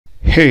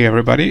Hey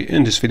everybody,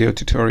 in this video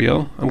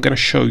tutorial I'm gonna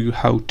show you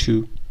how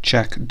to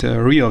check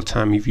the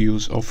real-time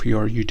views of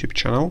your YouTube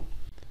channel.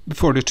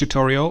 Before the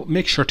tutorial,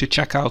 make sure to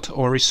check out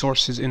our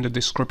resources in the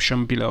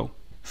description below.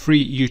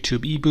 Free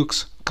YouTube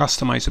ebooks,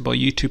 customizable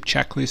YouTube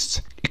checklists,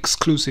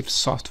 exclusive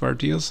software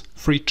deals,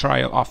 free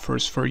trial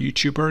offers for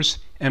YouTubers,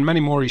 and many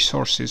more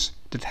resources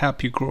that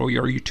help you grow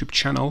your YouTube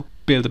channel,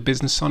 build a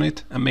business on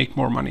it, and make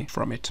more money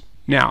from it.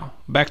 Now,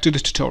 back to the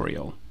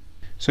tutorial.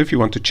 So if you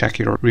want to check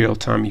your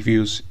real-time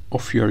views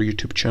of your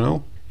YouTube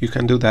channel, you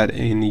can do that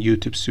in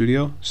YouTube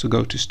Studio. So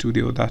go to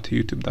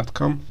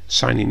studio.youtube.com,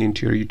 sign in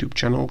into your YouTube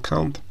channel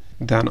account.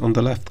 Then on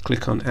the left,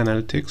 click on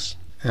Analytics.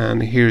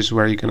 And here's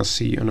where you're going to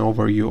see an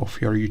overview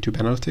of your YouTube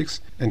analytics.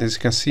 And as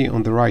you can see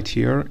on the right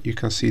here, you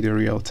can see the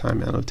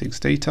real-time analytics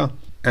data.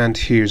 And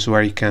here's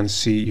where you can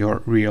see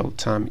your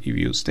real-time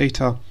views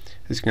data.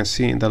 As you can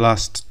see, in the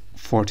last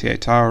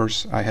 48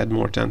 hours, I had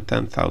more than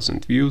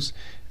 10,000 views.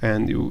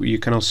 And you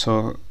can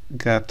also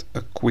get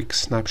a quick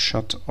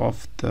snapshot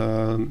of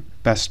the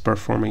best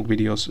performing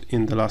videos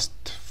in the last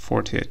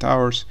 48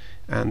 hours.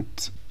 And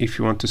if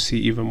you want to see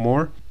even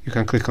more, you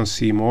can click on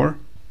see more,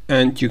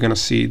 and you're gonna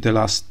see the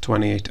last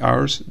 28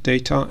 hours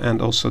data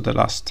and also the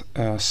last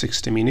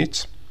 60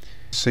 minutes.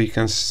 So you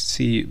can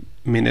see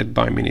minute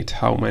by minute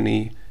how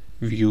many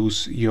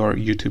views your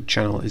YouTube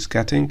channel is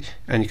getting,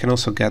 and you can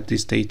also get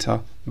this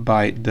data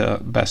by the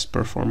best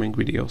performing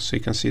videos. So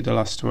you can see the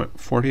last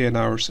 48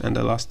 hours and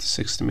the last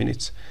 60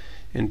 minutes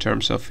in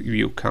terms of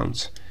view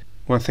counts.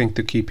 One thing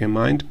to keep in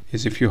mind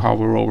is if you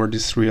hover over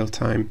this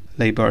real-time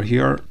label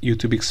here,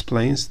 YouTube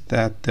explains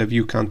that the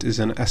view count is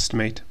an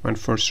estimate when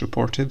first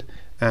reported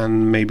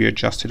and may be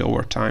adjusted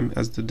over time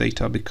as the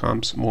data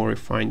becomes more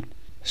refined.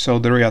 So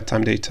the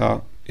real-time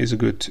data is a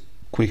good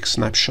quick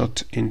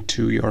snapshot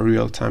into your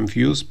real-time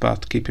views,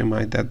 but keep in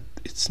mind that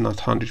it's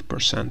not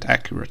 100%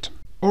 accurate.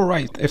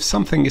 Alright, if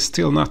something is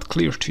still not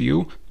clear to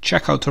you,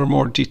 check out our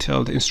more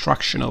detailed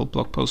instructional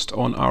blog post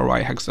on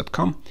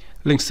𝐅𝐫𝐞𝐞.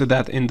 Links to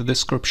that in the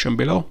description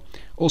below.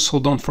 Also,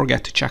 don't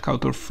forget to check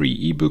out our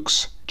free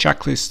ebooks,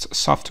 checklists,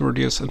 software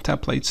deals, and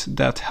templates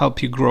that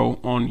help you grow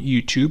on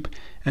YouTube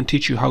and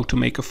teach you how to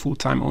make a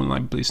full-time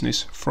online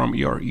business from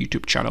your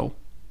YouTube channel.